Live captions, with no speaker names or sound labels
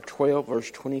12, verse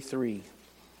 23.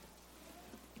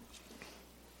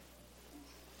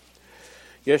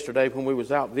 Yesterday when we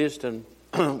was out visiting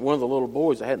one of the little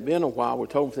boys that hadn't been in a while, we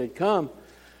told him if they'd come,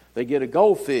 they'd get a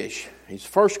goldfish. His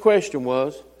first question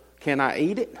was, can I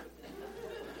eat it?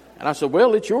 And I said,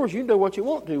 well, it's yours. You can do what you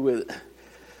want to with it.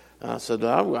 I said,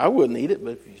 I wouldn't eat it,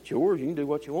 but if it's yours, you can do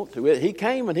what you want to with it. He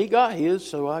came and he got his,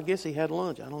 so I guess he had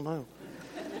lunch. I don't know.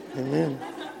 Amen.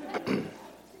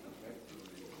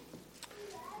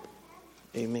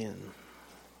 Amen.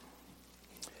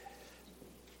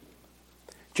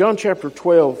 John chapter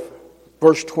 12,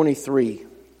 verse 23.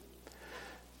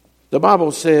 The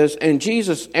Bible says, and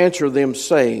Jesus answered them,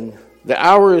 saying, the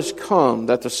hour is come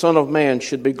that the Son of Man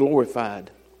should be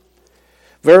glorified.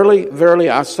 Verily, verily,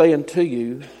 I say unto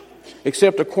you,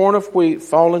 except a corn of wheat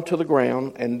fall into the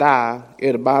ground and die,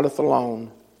 it abideth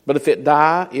alone. But if it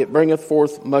die, it bringeth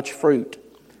forth much fruit.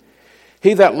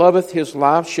 He that loveth his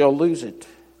life shall lose it,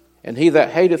 and he that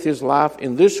hateth his life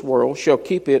in this world shall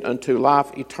keep it unto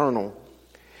life eternal.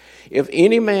 If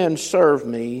any man serve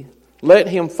me, let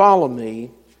him follow me,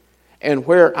 and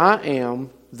where I am,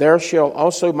 there shall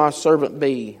also my servant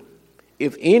be.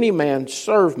 If any man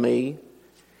serve me,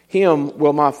 him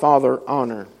will my Father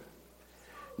honor.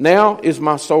 Now is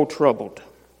my soul troubled.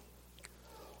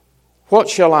 What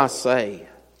shall I say?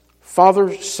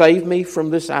 Father, save me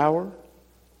from this hour?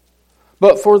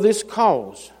 But for this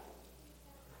cause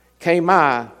came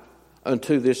I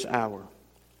unto this hour.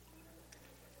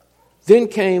 Then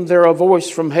came there a voice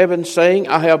from heaven saying,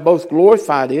 I have both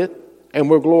glorified it and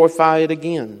will glorify it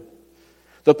again.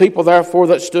 The people therefore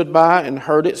that stood by and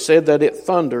heard it said that it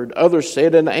thundered. Others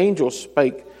said, an angel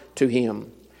spake to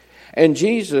him. And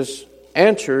Jesus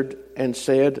answered and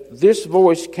said, this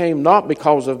voice came not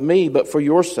because of me, but for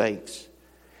your sakes.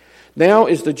 Now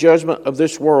is the judgment of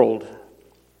this world.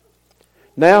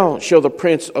 Now shall the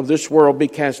prince of this world be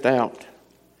cast out.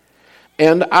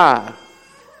 And I,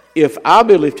 if I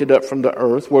be lifted up from the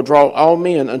earth, will draw all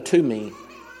men unto me.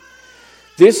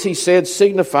 This he said,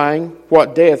 signifying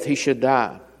what death he should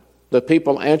die. The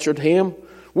people answered him,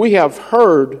 we have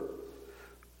heard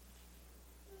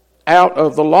out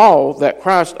of the law that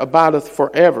Christ abideth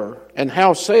forever. And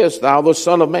how sayest thou, the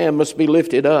Son of Man must be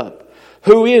lifted up?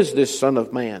 Who is this Son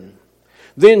of Man?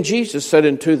 Then Jesus said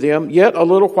unto them, yet a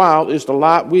little while is the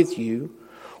light with you.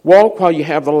 Walk while you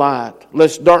have the light,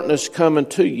 lest darkness come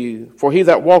unto you. For he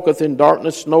that walketh in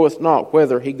darkness knoweth not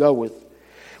whither he goeth.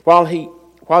 While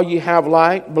you have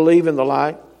light, believe in the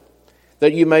light,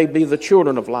 that you may be the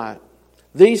children of light.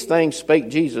 These things spake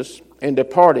Jesus, and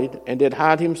departed, and did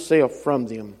hide himself from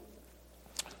them.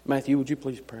 Matthew, would you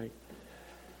please pray?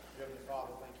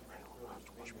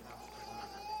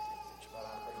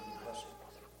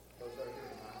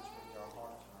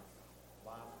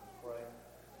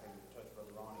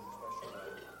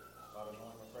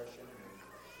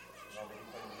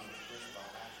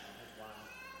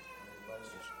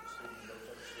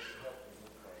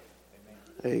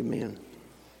 Amen.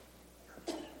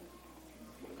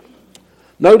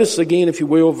 Notice again, if you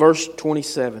will, verse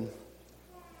 27.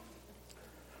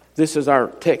 This is our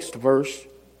text verse.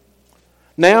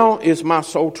 Now is my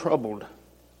soul troubled,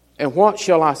 and what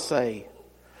shall I say?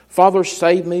 Father,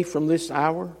 save me from this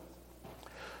hour.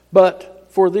 But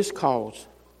for this cause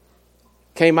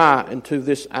came I into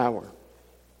this hour.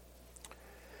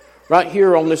 Right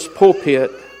here on this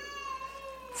pulpit,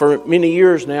 for many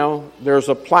years now, there's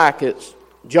a plaque. It's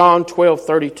John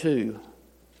 12:32.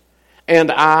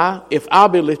 And I, if I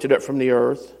be lifted up from the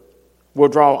earth, will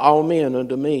draw all men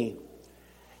unto me.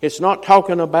 It's not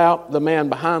talking about the man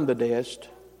behind the desk,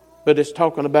 but it's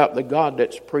talking about the God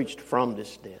that's preached from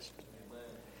this desk.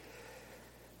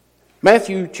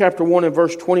 Matthew chapter 1 and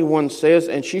verse 21 says,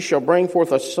 and she shall bring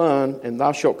forth a son, and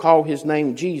thou shalt call his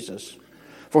name Jesus,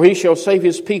 for he shall save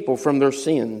his people from their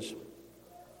sins.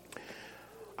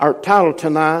 Our title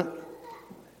tonight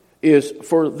is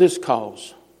For This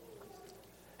Cause.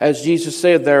 As Jesus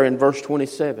said there in verse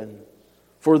 27,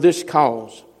 for this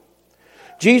cause.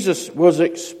 Jesus was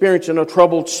experiencing a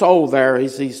troubled soul there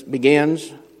as he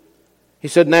begins. He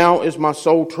said, now is my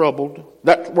soul troubled.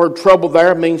 That word troubled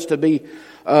there means to be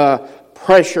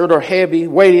pressured or heavy,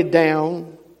 weighted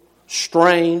down,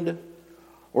 strained,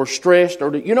 or stressed.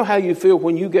 Or you know how you feel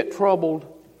when you get troubled?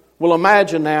 Well,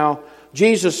 imagine now,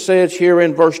 Jesus says here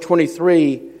in verse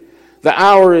 23, the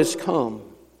hour is come.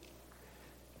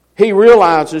 He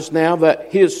realizes now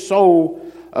that his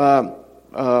soul,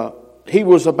 he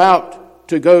was about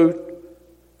to go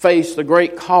face the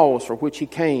great cause for which he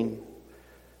came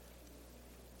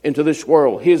into this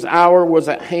world. His hour was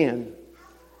at hand.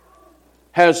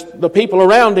 As the people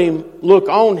around him look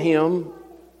on him,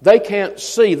 they can't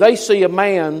see. They see a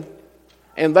man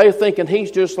and they're thinking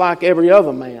he's just like every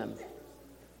other man.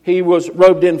 He was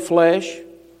robed in flesh.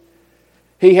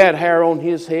 He had hair on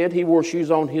his head. He wore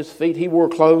shoes on his feet. He wore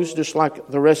clothes just like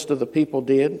the rest of the people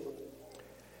did.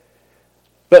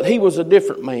 But he was a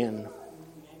different man.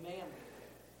 Amen.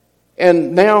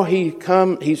 And now he's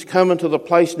coming to the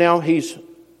place now. He's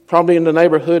probably in the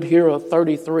neighborhood here of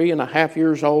 33 and a half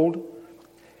years old.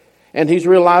 And he's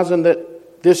realizing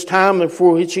that this time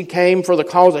before which he came, for the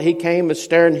cause that he came, is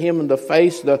staring him in the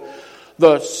face.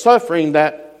 The suffering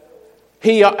that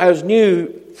he as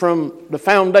knew from the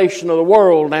foundation of the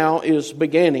world now is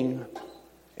beginning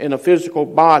in a physical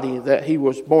body that he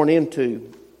was born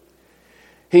into.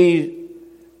 He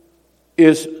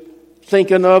is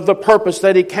thinking of the purpose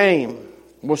that he came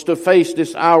was to face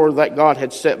this hour that God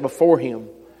had set before him,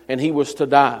 and he was to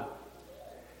die.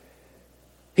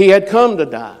 He had come to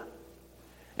die,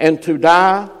 and to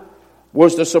die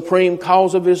was the supreme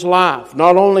cause of his life.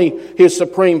 Not only his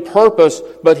supreme purpose,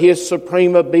 but his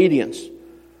supreme obedience.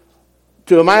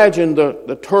 To imagine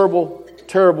the terrible,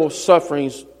 terrible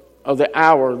sufferings of the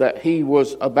hour that he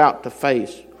was about to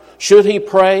face. Should he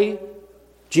pray?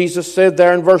 Jesus said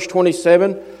there in verse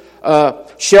 27,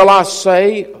 shall I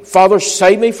say, Father,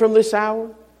 save me from this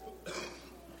hour?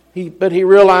 But he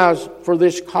realized for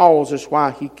this cause is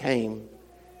why he came.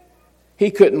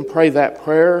 He couldn't pray that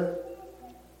prayer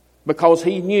because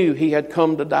he knew he had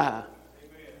come to die.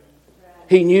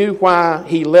 He knew why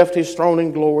he left his throne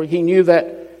in glory. He knew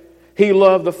that he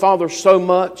loved the Father so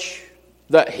much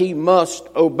that he must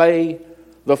obey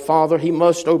the Father. He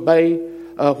must obey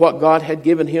what God had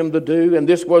given him to do. And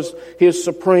this was his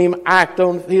supreme act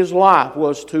on his life,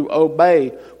 was to obey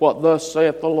what thus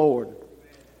saith the Lord.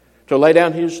 To lay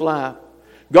down his life.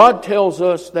 God tells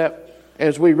us that,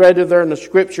 as we read it there in the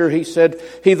Scripture, he said,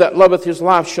 he that loveth his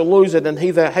life shall lose it, and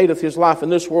he that hateth his life in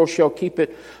this world shall keep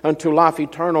it unto life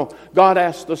eternal. God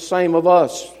asks the same of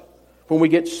us when we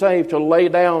get saved, to lay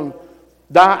down,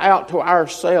 die out to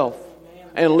ourselves,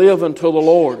 and live unto the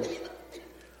Lord.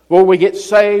 When we get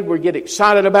saved, we get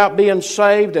excited about being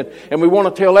saved, and we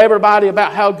want to tell everybody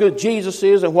about how good Jesus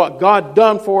is and what God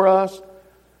done for us.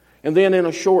 And then in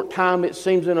a short time, it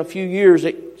seems in a few years,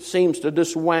 it seems to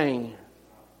just wane.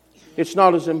 It's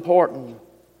not as important.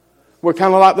 We're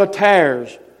kind of like the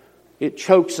tares. It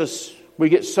chokes us. We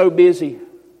get so busy.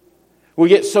 We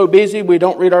get so busy we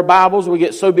don't read our Bibles. We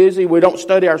get so busy we don't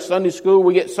study our Sunday school.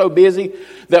 We get so busy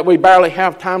that we barely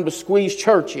have time to squeeze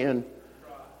church in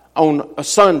on a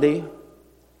Sunday,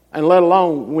 and let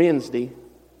alone Wednesday.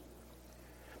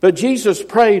 But Jesus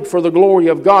prayed for the glory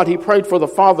of God. He prayed for the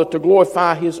Father to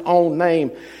glorify His own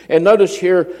name. And notice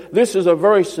here, this is a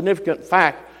very significant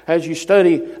fact. As you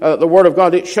study the Word of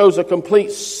God, it shows a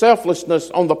complete selflessness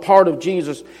on the part of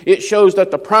Jesus. It shows that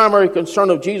the primary concern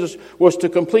of Jesus was to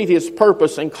complete His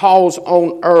purpose and cause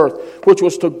on earth, which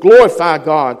was to glorify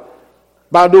God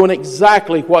by doing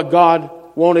exactly what God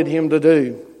wanted Him to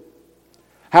do.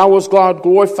 How was God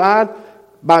glorified?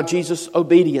 By Jesus'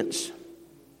 obedience.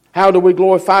 How do we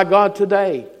glorify God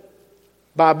today?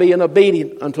 By being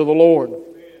obedient unto the Lord.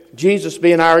 Jesus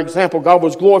being our example. God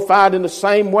was glorified in the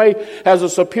same way as a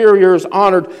superior is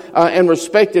honored and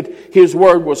respected. His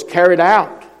word was carried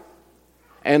out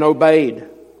and obeyed.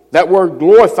 That word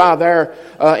glorify there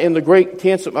in the Greek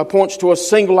tense points to a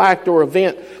single act or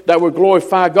event that would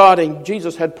glorify God. And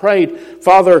Jesus had prayed,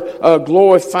 Father,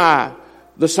 glorify.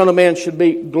 The Son of Man should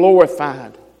be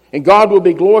glorified. And God will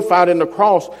be glorified in the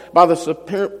cross by the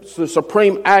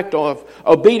supreme act of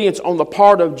obedience on the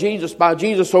part of Jesus, by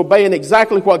Jesus obeying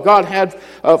exactly what God had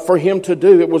for Him to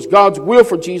do. It was God's will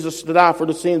for Jesus to die for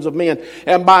the sins of men.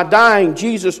 And by dying,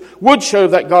 Jesus would show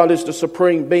that God is the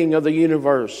supreme being of the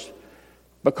universe,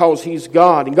 because He's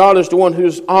God. And God is the one who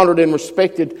is honored and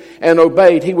respected and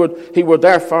obeyed. He would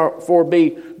therefore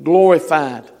be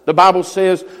glorified. The Bible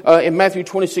says in Matthew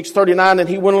 26:39, and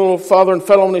He went a little further and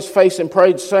fell on His face and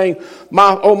prayed, saying,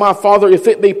 my Father, if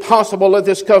it be possible, let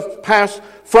this cup pass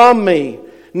from me.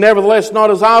 Nevertheless,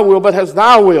 not as I will, but as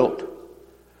Thou wilt.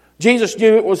 Jesus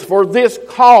knew it was for this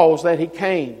cause that He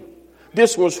came.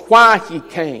 This was why He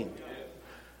came.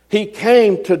 He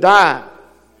came to die.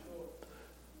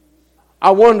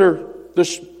 I wonder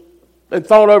this, and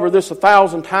thought over this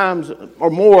 1,000 times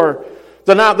or more.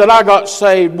 The night that I got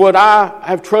saved, would I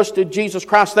have trusted Jesus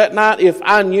Christ that night if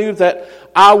I knew that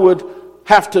I would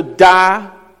have to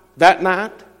die that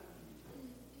night?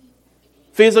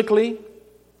 Physically?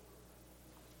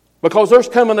 Because there's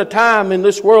coming a time in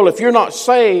this world, if you're not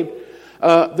saved,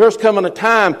 there's coming a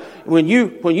time when you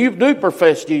do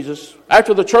profess Jesus,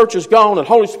 after the church is gone and the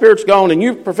Holy Spirit's gone and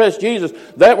you profess Jesus,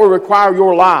 that will require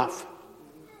your life.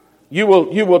 You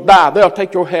will die. They'll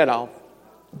take your head off.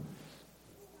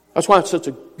 That's why it's such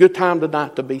a good time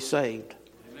tonight to be saved.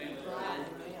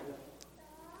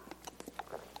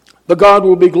 But God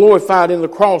will be glorified in the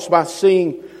cross by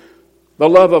seeing the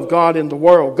love of God in the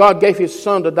world. God gave His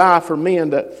Son to die for men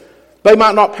that they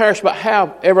might not perish but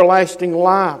have everlasting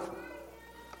life.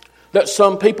 That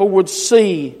some people would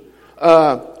see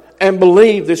and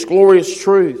believe this glorious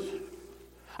truth.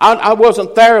 I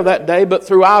wasn't there that day, but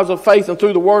through eyes of faith and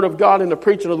through the Word of God and the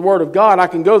preaching of the Word of God, I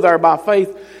can go there by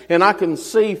faith and I can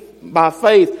see by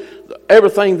faith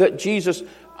everything that Jesus...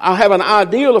 I have an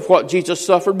ideal of what Jesus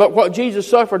suffered, but what Jesus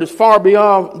suffered is far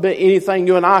beyond anything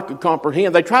you and I could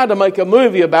comprehend. They tried to make a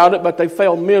movie about it, but they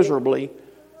failed miserably.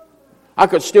 I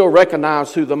could still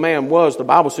recognize who the man was. The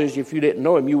Bible says if you didn't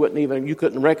know him, you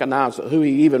couldn't recognize who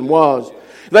he even was.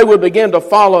 They would begin to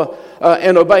follow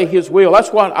and obey his will.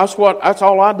 That's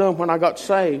all I done when I got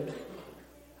saved.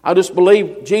 I just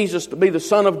believed Jesus to be the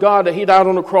Son of God, that He died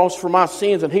on the cross for my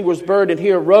sins, and He was buried, and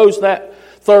He arose that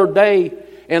third day.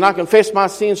 And I confessed my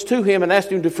sins to Him and asked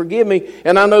Him to forgive me.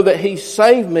 And I know that He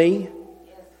saved me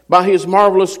by His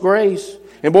marvelous grace.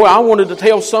 And boy, I wanted to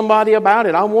tell somebody about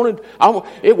it. I wasn't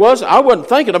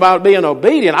thinking about being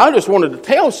obedient. I just wanted to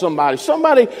tell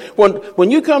somebody.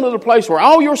 When you come to the place where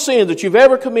all your sins that you've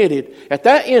ever committed at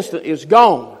that instant is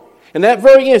gone. And that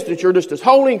very instant you're just as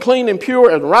holy and clean and pure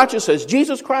and righteous as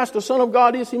Jesus Christ, the Son of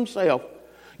God, is Himself.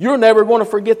 You're never going to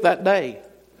forget that day.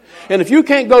 And if you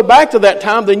can't go back to that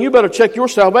time, then you better check your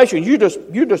salvation. You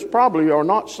just probably are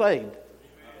not saved.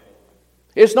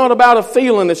 It's not about a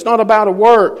feeling. It's not about a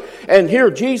word. And here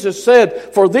Jesus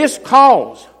said, for this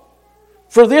cause.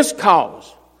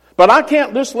 But I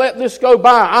can't just let this go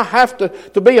by. I have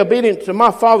to be obedient to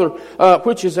my Father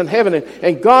which is in heaven.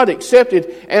 And God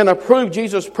accepted and approved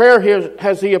Jesus' prayer here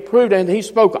as He approved, and He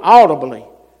spoke audibly.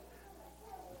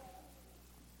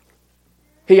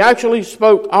 He actually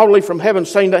spoke audibly from heaven,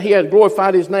 saying that He had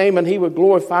glorified His name and He would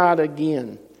glorify it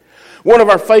again. One of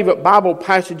our favorite Bible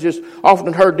passages,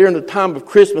 often heard during the time of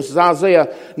Christmas, is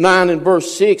Isaiah 9 and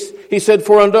verse 6. He said,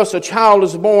 for unto us a child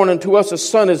is born, and to us a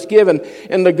son is given,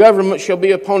 and the government shall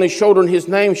be upon His shoulder, and His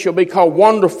name shall be called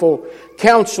Wonderful,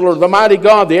 Counselor, the Mighty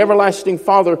God, the Everlasting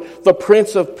Father, the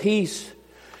Prince of Peace.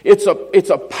 It's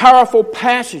a powerful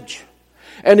passage,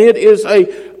 and it is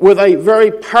with a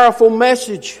very powerful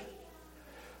message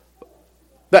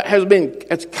that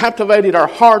has captivated our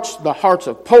hearts, the hearts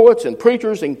of poets and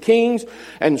preachers and kings,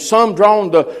 and some drawn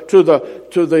to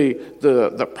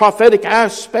the prophetic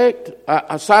aspect,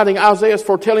 citing Isaiah's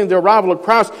foretelling the arrival of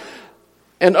Christ,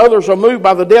 and others are moved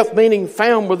by the death meaning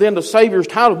found within the Savior's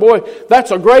title. Boy,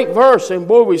 that's a great verse, and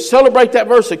boy, we celebrate that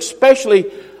verse,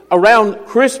 especially around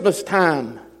Christmas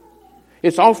time.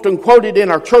 It's often quoted in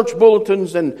our church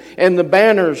bulletins and the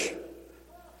banners,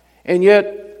 and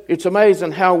yet it's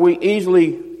amazing how we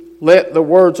easily let the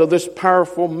words of this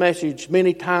powerful message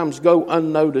many times go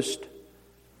unnoticed.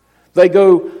 They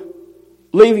go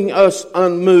leaving us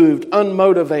unmoved,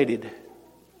 unmotivated.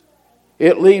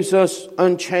 It leaves us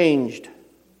unchanged.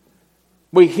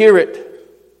 We hear it,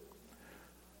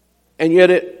 and yet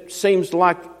it seems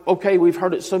like, okay, we've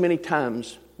heard it so many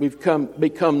times, we've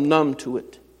become numb to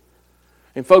it.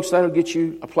 And folks, that'll get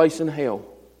you a place in hell.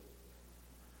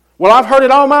 Well, I've heard it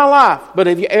all my life, but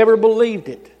have you ever believed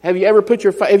it? Have you ever put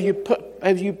your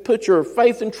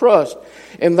faith and trust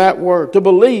in that word? To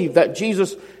believe that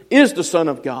Jesus is the Son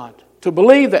of God. To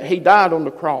believe that He died on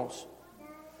the cross.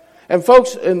 And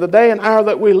folks, in the day and hour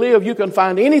that we live, you can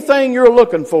find anything you're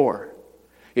looking for.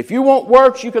 If you want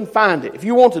works, you can find it. If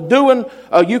you want to do,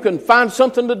 you can find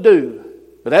something to do.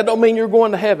 But that don't mean you're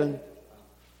going to heaven.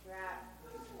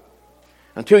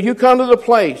 Until you come to the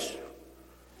place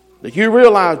that you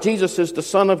realize Jesus is the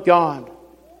Son of God.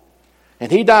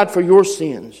 And He died for your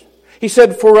sins. He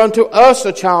said, for unto us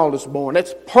a child is born.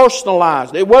 It's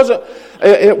personalized. It wasn't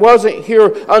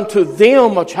here unto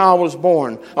them a child was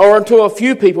born. Or unto a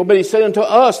few people. But He said unto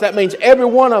us. That means every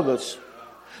one of us.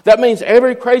 That means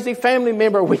every crazy family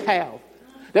member we have.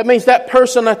 That means that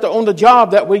person on the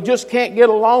job that we just can't get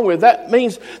along with. That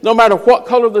means no matter what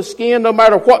color of the skin, no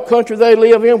matter what country they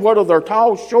live in, whether they're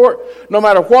tall, short, no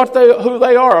matter who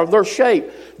they are, of their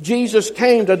shape, Jesus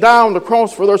came to die on the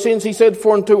cross for their sins. He said,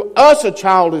 for unto us a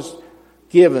child is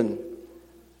given.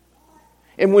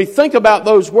 And we think about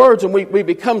those words and we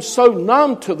become so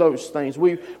numb to those things.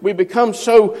 We become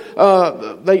so,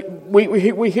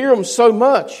 we hear them so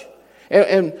much.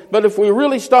 But if we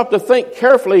really stop to think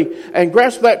carefully and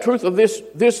grasp that truth of this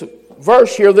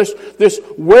verse here, this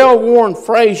well-worn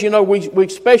phrase,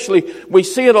 we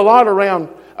see it a lot around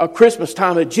Christmas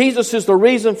time, that Jesus is the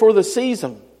reason for the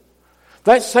season.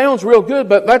 That sounds real good,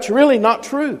 but that's really not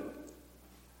true.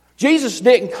 Jesus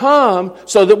didn't come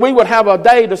so that we would have a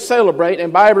day to celebrate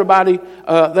and buy everybody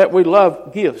that we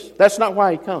love gifts. That's not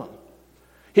why He come.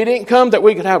 He didn't come that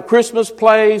we could have Christmas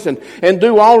plays and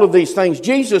do all of these things.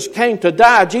 Jesus came to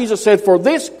die. Jesus said, for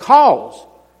this cause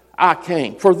I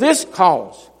came. For this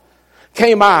cause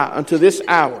came I unto this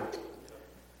hour.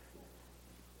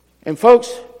 And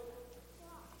folks,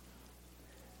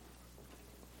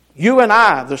 you and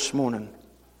I this morning,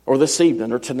 or this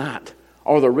evening, or tonight,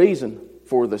 are the reason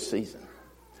for the season.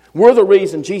 We're the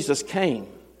reason Jesus came.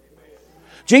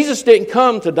 Jesus didn't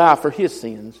come to die for His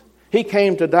sins. He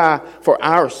came to die for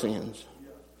our sins.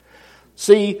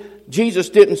 See, Jesus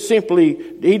didn't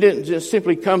just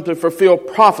simply come to fulfill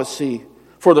prophecy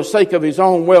for the sake of His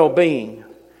own well-being.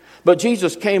 But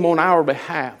Jesus came on our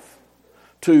behalf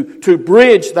to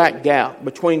bridge that gap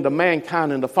between the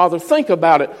mankind and the Father. Think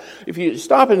about it. If you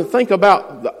stop and think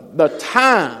about the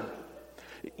time.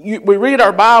 We read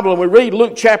our Bible and we read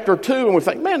Luke chapter 2 and we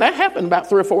think, man, that happened in about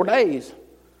 3 or 4 days.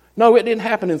 No, it didn't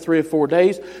happen in 3 or 4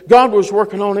 days. God was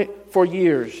working on it for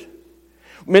years.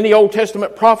 Many Old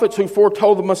Testament prophets who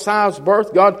foretold the Messiah's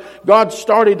birth, God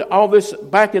started all this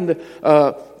back in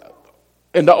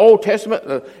the Old Testament,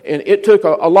 and it took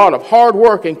a lot of hard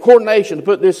work and coordination to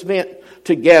put this event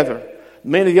together.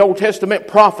 Many of the Old Testament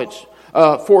prophets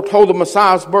foretold the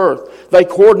Messiah's birth. They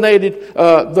coordinated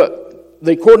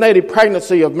the coordinated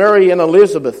pregnancy of Mary and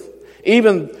Elizabeth.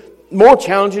 Even more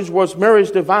challenging was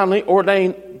Mary's divinely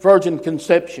ordained virgin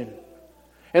conception.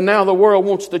 And now the world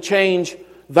wants to change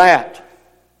that,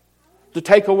 to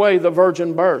take away the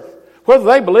virgin birth. Whether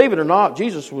they believe it or not,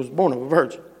 Jesus was born of a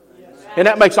virgin. And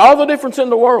that makes all the difference in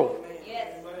the world.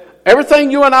 Everything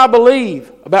you and I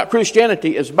believe about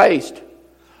Christianity is based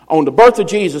on the birth of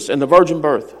Jesus and the virgin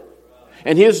birth,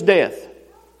 and His death,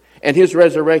 and His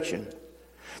resurrection.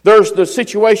 There's the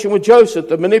situation with Joseph,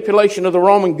 the manipulation of the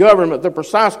Roman government, the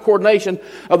precise coordination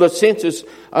of the census,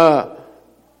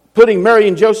 putting Mary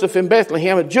and Joseph in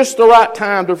Bethlehem at just the right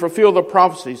time to fulfill the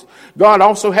prophecies. God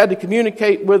also had to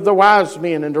communicate with the wise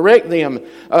men and direct them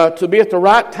to be at the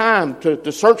right time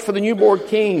to search for the newborn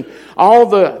king. All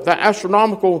the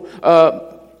astronomical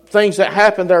things that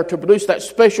happened there to produce that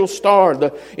special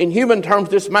star. In human terms,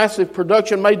 this massive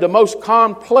production made the most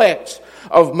complex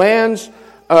of man's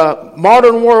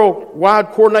modern worldwide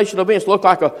coordination of events look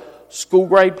like a school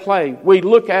grade play. We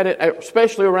look at it,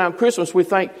 especially around Christmas, we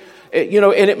think, and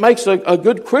it makes a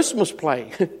good Christmas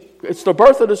play. It's the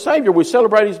birth of the Savior. We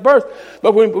celebrate His birth.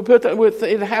 But when we put that with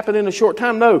it happened in a short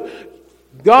time, no.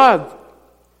 God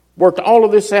worked all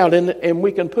of this out, and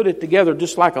we can put it together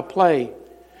just like a play.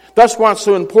 That's why it's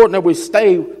so important that we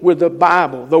stay with the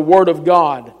Bible, the Word of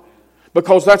God,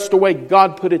 because that's the way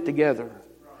God put it together.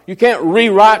 You can't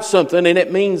rewrite something and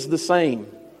it means the same.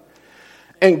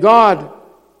 And God,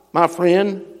 my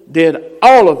friend, did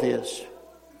all of this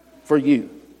for you.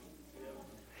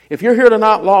 If you're here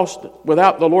tonight lost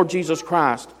without the Lord Jesus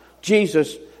Christ,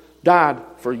 Jesus died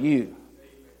for you.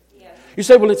 You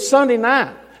say, well, it's Sunday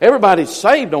night. Everybody's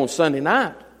saved on Sunday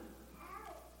night.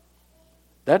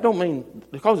 That don't mean,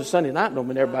 because it's Sunday night, don't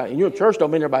mean everybody, and you're in church, don't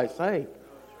mean everybody's saved.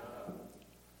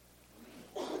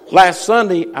 Last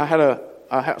Sunday, I had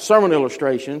a sermon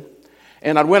illustration,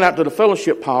 and I went out to the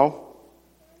fellowship hall,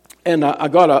 and I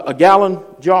got a gallon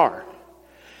jar,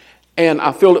 and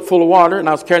I filled it full of water, and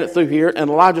I was carrying it through here, and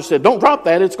Elijah said, don't drop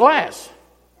that, it's glass.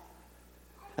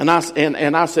 And I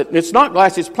said, it's not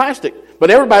glass, it's plastic.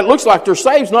 But everybody that looks like they're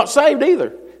saved is not saved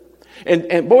either.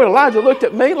 And boy, Elijah looked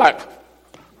at me like,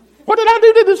 what did I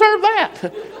do to deserve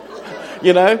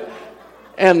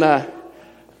that?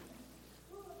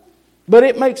 But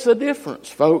it makes a difference,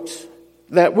 folks,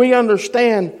 that we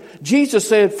understand. Jesus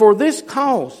said, for this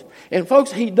cause. And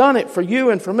folks, He done it for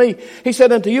you and for me. He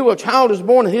said, unto you a child is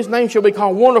born, and His name shall be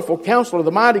called Wonderful Counselor,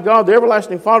 the Mighty God, the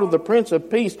Everlasting Father, the Prince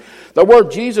of Peace. The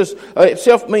word Jesus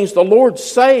itself means the Lord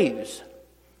saves.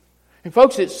 And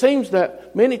folks, it seems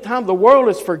that many times the world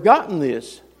has forgotten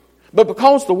this. But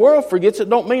because the world forgets it,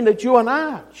 don't mean that you and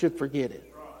I should forget it.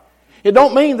 It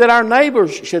don't mean that our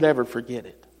neighbors should ever forget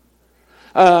it.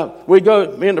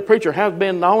 Me and the preacher have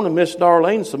been known, and Miss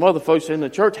Darlene, some other folks in the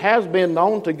church, has been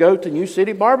known to go to New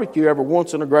City Barbecue every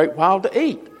once in a great while to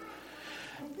eat.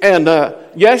 And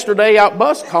yesterday out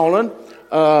bus calling,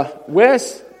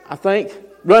 Wes, I think,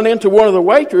 run into one of the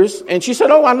waiters, and she said,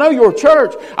 oh, I know your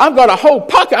church. I've got a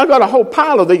whole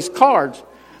pile of these cards,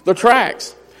 the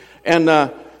tracts.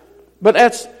 And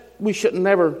but we shouldn't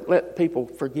never let people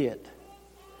forget.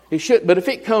 But if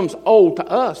it comes old to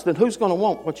us, then who's going to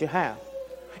want what you have?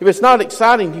 if it's not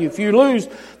exciting to you, if you lose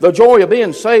the joy of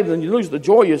being saved and you lose the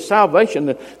joy of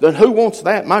salvation, then who wants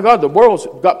that? My God, the world's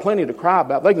got plenty to cry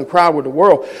about. They can cry with the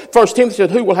world. 1 Timothy said,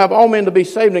 who will have all men to be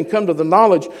saved and come to the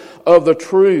knowledge of the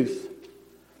truth?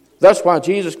 That's why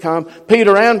Jesus came.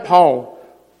 Peter and Paul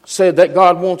said that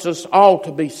God wants us all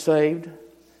to be saved.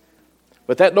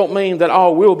 But that don't mean that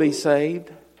all will be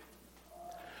saved.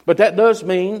 But that does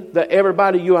mean that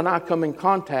everybody you and I come in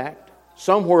contact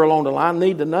somewhere along the line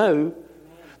need to know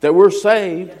that we're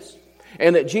saved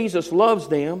and that Jesus loves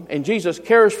them and Jesus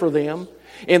cares for them,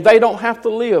 and they don't have to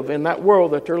live in that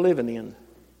world that they're living in.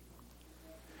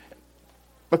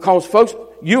 Because folks,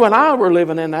 you and I were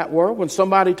living in that world when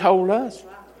somebody told us.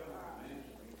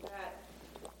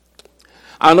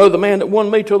 I know the man that won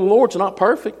me to the Lord's not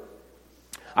perfect.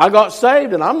 I got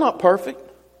saved and I'm not perfect.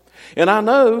 And I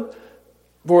know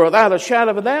without a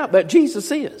shadow of a doubt that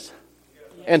Jesus is.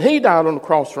 And He died on the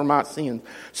cross for my sins.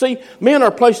 See, men are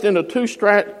placed into two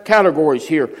categories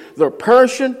here. They're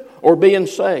perishing or being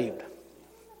saved.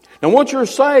 Now once you're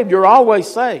saved, you're always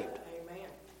saved. Amen.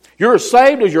 You're as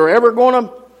saved as you're ever going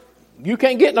to. You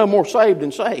can't get no more saved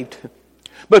than saved.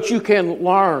 But you can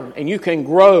learn and you can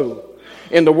grow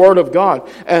in the Word of God.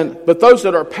 But those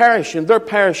that are perishing, they're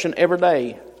perishing every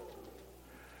day.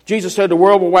 Jesus said the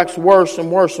world will wax worse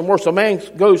and worse and worse. A man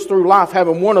goes through life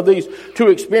having one of these two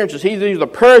experiences. He's either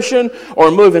perishing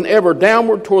or moving ever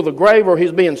downward toward the grave, or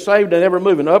he's being saved and ever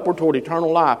moving upward toward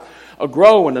eternal life. A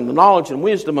growing in the knowledge and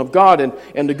wisdom of God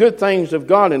and the good things of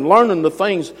God and learning the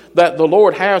things that the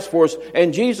Lord has for us.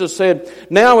 And Jesus said,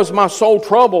 now is my soul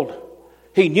troubled.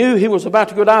 He knew he was about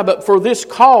to go die, but for this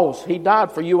cause, He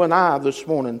died for you and I this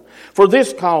morning. For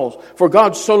this cause, for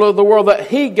God so loved the world that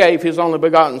He gave His only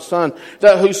begotten Son,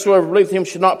 that whosoever believeth Him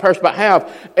should not perish but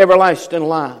have everlasting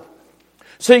life.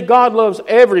 See, God loves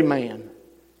every man,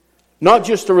 not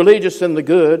just the religious and the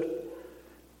good.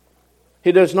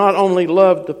 He does not only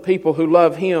love the people who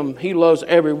love Him, He loves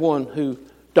everyone who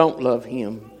don't love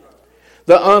Him.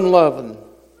 The unloving,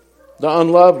 the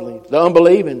unlovely, the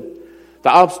unbelieving, the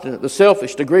obstinate, the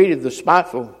selfish, the greedy, the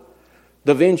spiteful,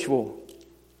 the vengeful.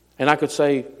 And I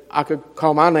could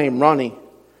call my name Ronnie.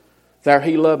 There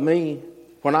He loved me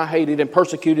when I hated and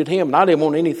persecuted Him. And I didn't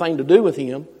want anything to do with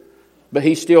Him. But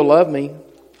He still loved me.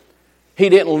 He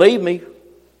didn't leave me.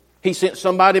 He sent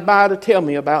somebody by to tell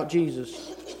me about Jesus.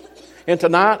 And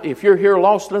tonight, if you're here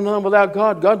lost and undone without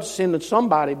God, God's sending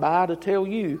somebody by to tell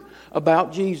you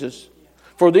about Jesus.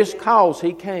 For this cause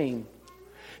He came.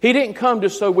 He didn't come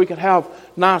just so we could have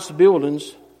nice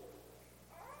buildings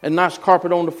and nice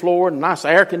carpet on the floor and nice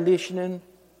air conditioning.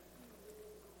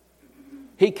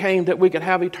 He came that we could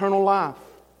have eternal life,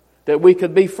 that we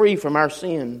could be free from our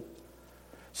sin.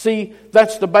 See,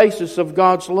 that's the basis of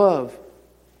God's love,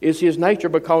 is His nature,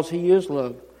 because He is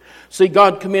love. See,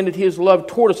 God commended His love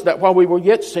toward us that while we were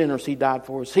yet sinners, He died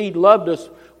for us. He loved us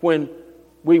when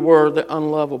we were the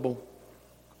unlovable.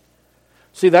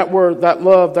 See, that word, that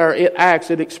love there, it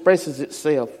acts, it expresses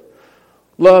itself.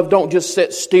 Love don't just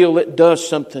sit still, it does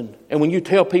something. And when you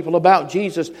tell people about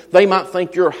Jesus, they might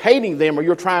think you're hating them or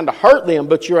you're trying to hurt them,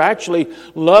 but you're actually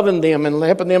loving them and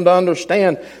helping them to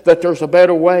understand that there's a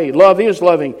better way. Love is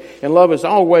loving, and love is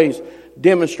always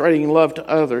demonstrating love to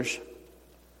others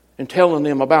and telling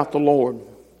them about the Lord.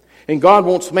 And God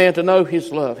wants man to know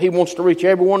His love. He wants to reach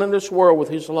everyone in this world with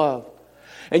His love.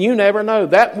 And you never know,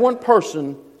 that one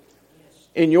person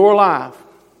in your life.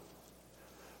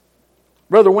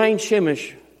 Brother Wayne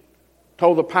Shemish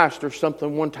told the pastor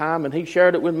something one time, and he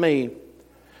shared it with me,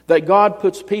 that God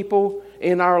puts people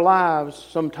in our lives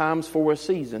sometimes for a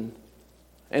season,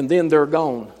 and then they're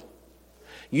gone.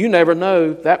 You never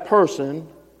know that person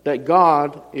that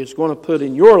God is going to put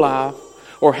in your life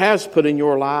or has put in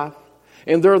your life,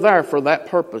 and they're there for that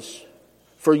purpose,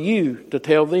 for you to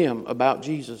tell them about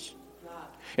Jesus.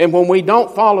 And when we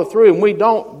don't follow through and we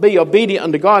don't be obedient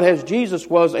unto God as Jesus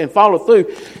was and follow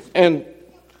through and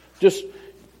just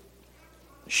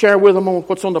share with them on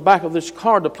what's on the back of this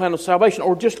card, the plan of salvation,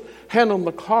 or just hand them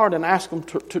the card and ask them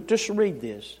to just read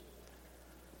this,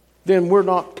 then we're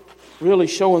not really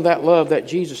showing that love that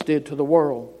Jesus did to the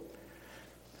world.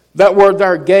 That word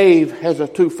there, gave, has a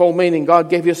twofold meaning. God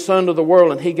gave His Son to the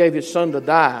world and He gave His Son to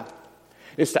die.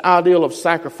 It's the ideal of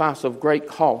sacrifice of great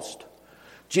cost.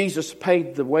 Jesus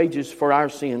paid the wages for our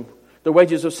sin. The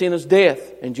wages of sin is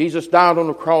death, and Jesus died on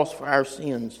the cross for our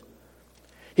sins.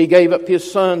 He gave up His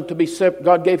Son to be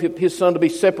God gave up His Son to be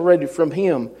separated from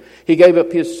Him. He gave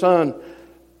up His Son,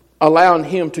 allowing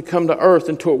Him to come to earth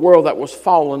into a world that was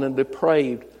fallen and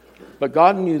depraved. But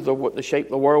God knew what the shape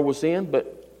the world was in,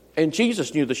 and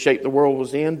Jesus knew the shape the world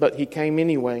was in, but He came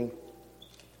anyway.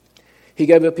 He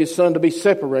gave up His Son to be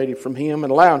separated from Him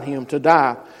and allowed Him to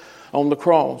die on the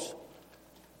cross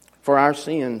for our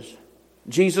sins.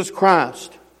 Jesus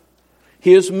Christ,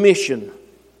 His mission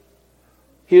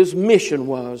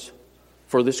was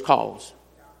for this cause.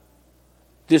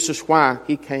 This is why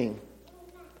He came.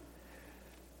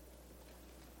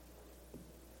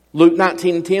 Luke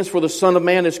 19:10 says, "For the Son of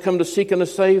Man has come to seek and to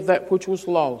save that which was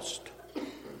lost."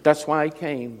 That's why He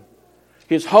came.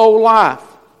 His whole life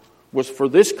was for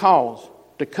this cause,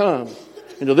 to come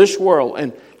into this world.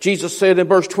 And Jesus said in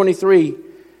verse 23,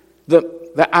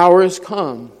 the hour has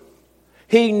come.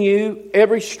 He knew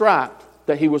every stripe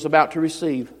that He was about to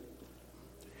receive.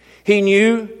 He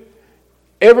knew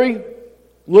every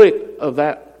lick of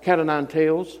that cat o' nine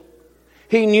tails.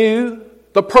 He knew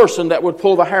the person that would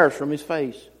pull the hairs from His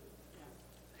face.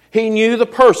 He knew the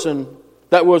person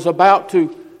that was about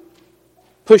to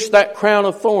push that crown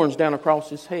of thorns down across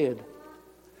His head.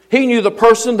 He knew the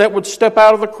person that would step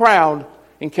out of the crowd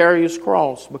and carry His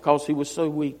cross because he was so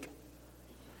weak.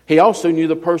 He also knew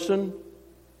the person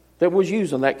that was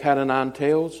using that cat o' nine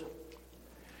tails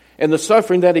and the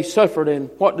suffering that He suffered. And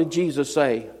what did Jesus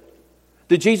say?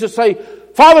 Did Jesus say,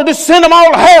 "Father, just send them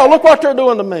all to hell. Look what they're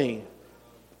doing to me"?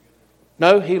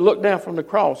 No, He looked down from the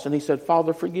cross and He said,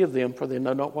 "Father, forgive them, for they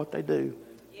know not what they do."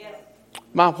 Yes.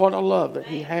 My, what a love that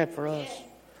He had for us.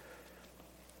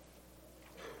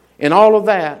 In all of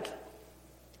that,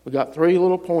 we got 3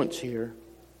 little points here.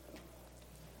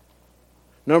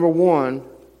 Number 1,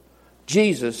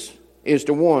 Jesus is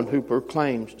the one who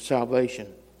proclaims salvation.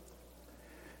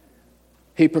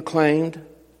 He proclaimed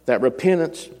that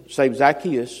repentance saved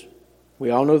Zacchaeus. We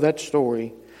all know that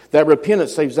story. That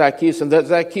repentance saved Zacchaeus, and that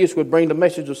Zacchaeus would bring the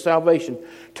message of salvation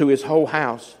to his whole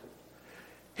house.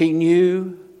 He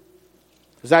knew,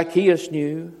 Zacchaeus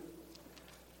knew,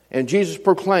 and Jesus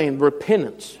proclaimed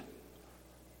repentance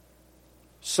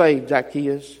saved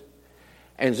Zacchaeus.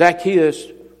 And Zacchaeus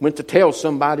went to tell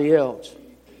somebody else,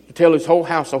 to tell his whole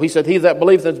household. He said, "He that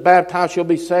believeth and is baptized shall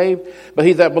be saved, but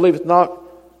he that believeth not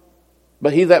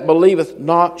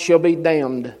shall be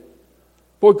damned."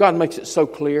 Boy, God makes it so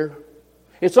clear.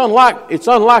 It's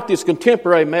unlike this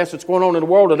contemporary mess that's going on in the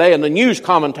world today and the news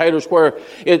commentators where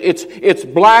it's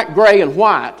black, gray, and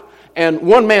white. And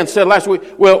one man said last week,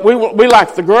 "Well, we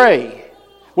like the gray."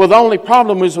 Well, the only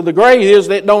problem is with the gray is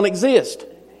that it don't exist.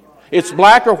 It's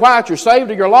black or white. You're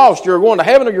saved or you're lost. You're going to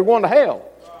heaven or you're going to hell.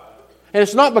 And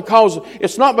it's not because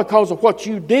of what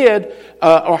you did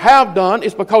or have done.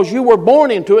 It's because you were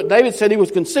born into it. David said he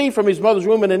was conceived from his mother's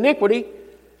womb in iniquity.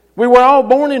 We were all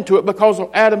born into it because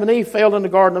Adam and Eve failed in the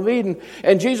Garden of Eden.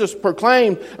 And Jesus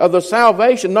proclaimed the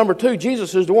salvation. Number 2,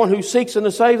 Jesus is the one who seeks and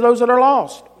to save those that are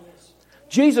lost. Yes.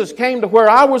 Jesus came to where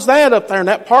I was up there in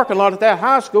that parking lot at that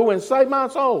high school and saved my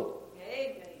soul.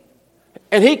 Amen.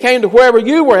 And He came to wherever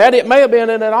you were at. It may have been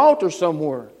in an altar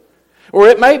somewhere. Or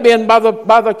it may have been by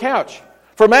the couch.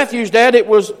 For Matthew's dad, it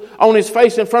was on his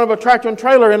face in front of a tractor and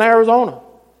trailer in Arizona.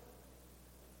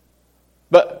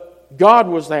 But God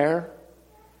was there.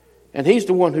 And He's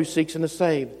the one who seeks and to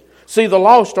save. See, the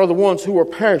lost are the ones who are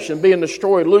perishing, being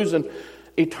destroyed, losing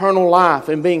eternal life,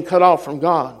 and being cut off from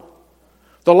God.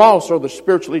 The lost are the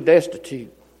spiritually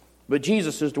destitute. But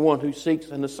Jesus is the one who seeks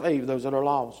and to save those that are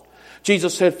lost.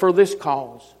 Jesus said, "For this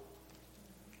cause.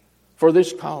 For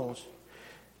this cause.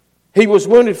 He was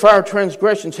wounded for our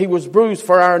transgressions. He was bruised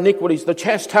for our iniquities. The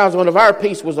chastisement of our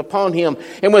peace was upon Him.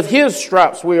 And with His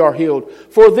stripes we are healed.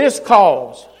 For this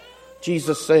cause,"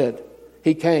 Jesus said,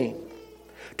 He came.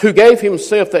 "To give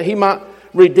Himself that He might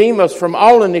redeem us from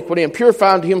all iniquity and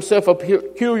purify unto Himself a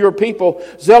peculiar people,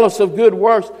 zealous of good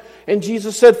works." And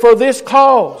Jesus said, "For this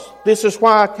cause, this is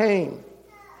why I came.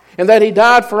 And that He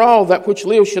died for all, that which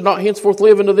live should not henceforth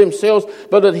live unto themselves,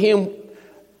 but unto Him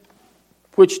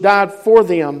which died for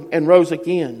them and rose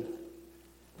again."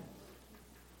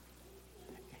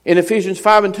 In Ephesians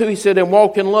 5:2 He said, "And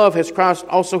walk in love as Christ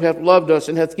also hath loved us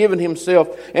and hath given Himself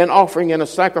an offering and a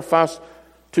sacrifice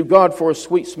to God for a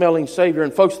sweet-smelling Savior."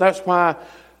 And folks, that's why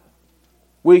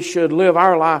we should live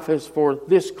our life as for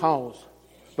this cause.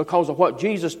 Because of what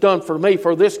Jesus done for me.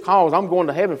 For this cause, I'm going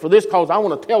to heaven. For this cause, I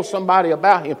want to tell somebody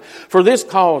about Him. For this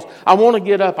cause, I want to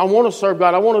get up. I want to serve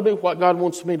God. I want to do what God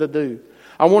wants me to do.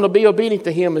 I want to be obedient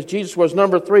to Him as Jesus was.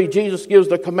 Number 3, Jesus gives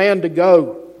the command to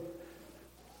go.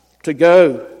 To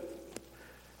go.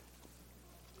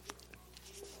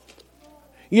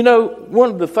 You know, one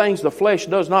of the things the flesh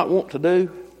does not want to do,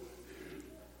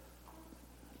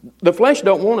 the flesh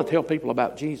don't want to tell people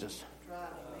about Jesus.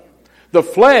 The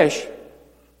flesh,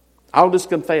 I'll just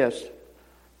confess,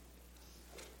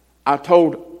 I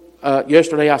told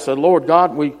yesterday, I said, "Lord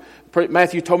God,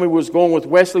 Matthew told me we was going with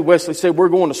Wesley. Wesley said, we're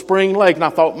going to Spring Lake. And I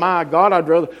thought, my God, I'd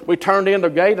rather... We turned in the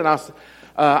gate and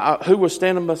who was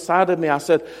standing beside me? I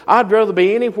said, I'd rather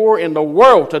be anywhere in the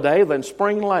world today than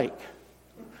Spring Lake.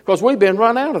 Because we've been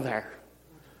run out of there.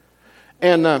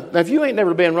 And if you ain't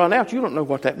never been run out, you don't know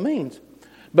what that means.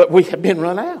 But we have been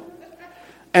run out.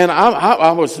 And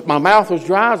my mouth was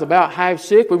dry. I was about half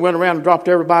sick. We went around and dropped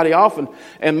everybody off.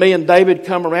 And me and David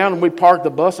come around and we parked the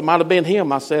bus. It might have been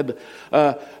him. I said,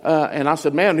 and I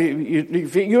said, man,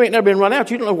 you ain't never been run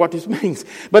out. You don't know what this means.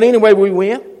 But anyway, we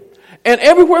went. And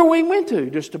everywhere we went to,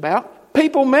 just about,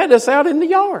 people met us out in the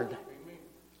yard.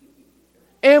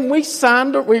 And we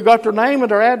got their name and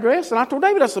their address. And I told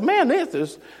David, I said, man,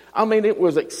 it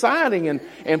was exciting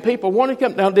and people wanted to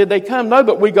come. Now, did they come? No,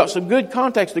 but we got some good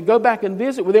contacts to go back and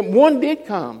visit with them. One did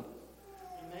come.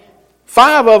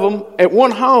 5 of them at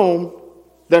one home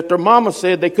that their mama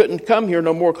said they couldn't come here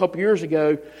no more a couple years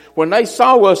ago. When they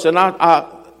saw us, and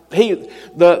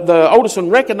the oldest one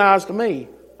recognized me.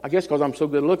 I guess because I'm so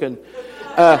good looking.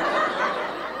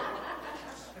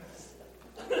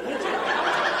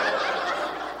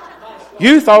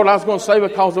 You thought I was going to say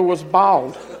because I was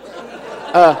bald.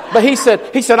 But he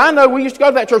said, I know we used to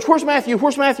go to that church. Where's Matthew?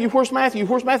 Where's Matthew? Where's Matthew?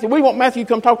 Where's Matthew? We want Matthew to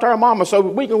come talk to our mama so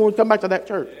we can come back to that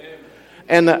church.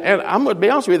 And I'm going to be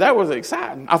honest with you, that was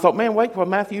exciting. I thought, man, wait till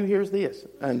Matthew hears this.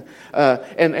 And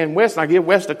Wes, and I give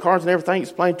Wes the cards and everything,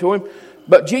 explained to him.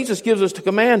 But Jesus gives us the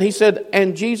command. He said,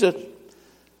 and Jesus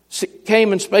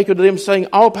came and spake unto them, saying,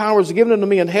 all power is given unto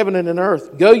me in heaven and in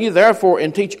earth. Go ye therefore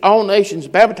and teach all nations,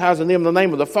 baptizing them in the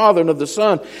name of the Father and of the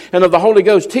Son and of the Holy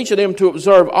Ghost, teaching them to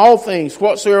observe all things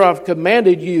whatsoever I've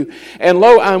commanded you. And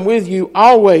lo, I'm with you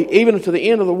always, even unto the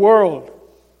end of the world.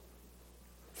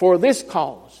 For this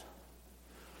cause,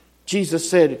 Jesus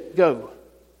said, go.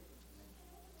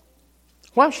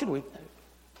 Why should we go?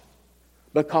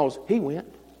 Because He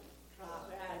went.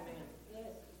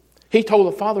 He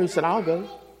told the Father, He said, I'll go.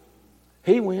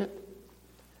 He went.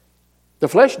 The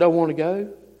flesh don't want to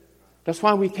go. That's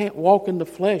why we can't walk in the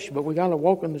flesh, but we got to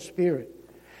walk in the Spirit.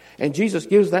 And Jesus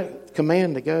gives that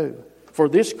command to go for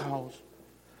this cause.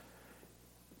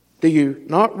 Do you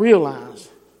not realize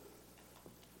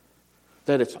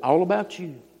that it's all about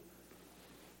you?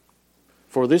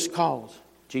 For this cause,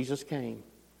 Jesus came.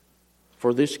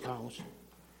 For this cause.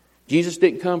 Jesus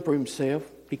didn't come for Himself.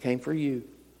 He came for you.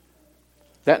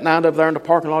 That night over there in the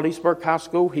parking lot of Eastburg High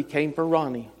School, He came for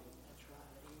Ronnie.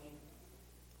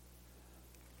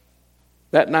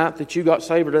 That night that you got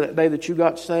saved, or that day that you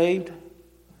got saved,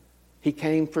 He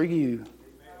came for you.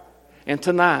 And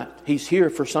tonight, He's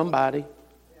here for somebody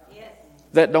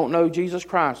that don't know Jesus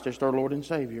Christ as their Lord and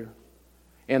Savior.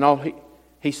 And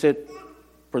He said,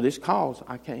 for this cause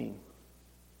I came.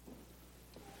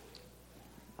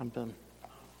 I'm done.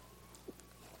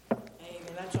 Amen.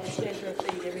 Let's all stand to our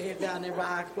feet. Every head down, every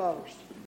eye closed.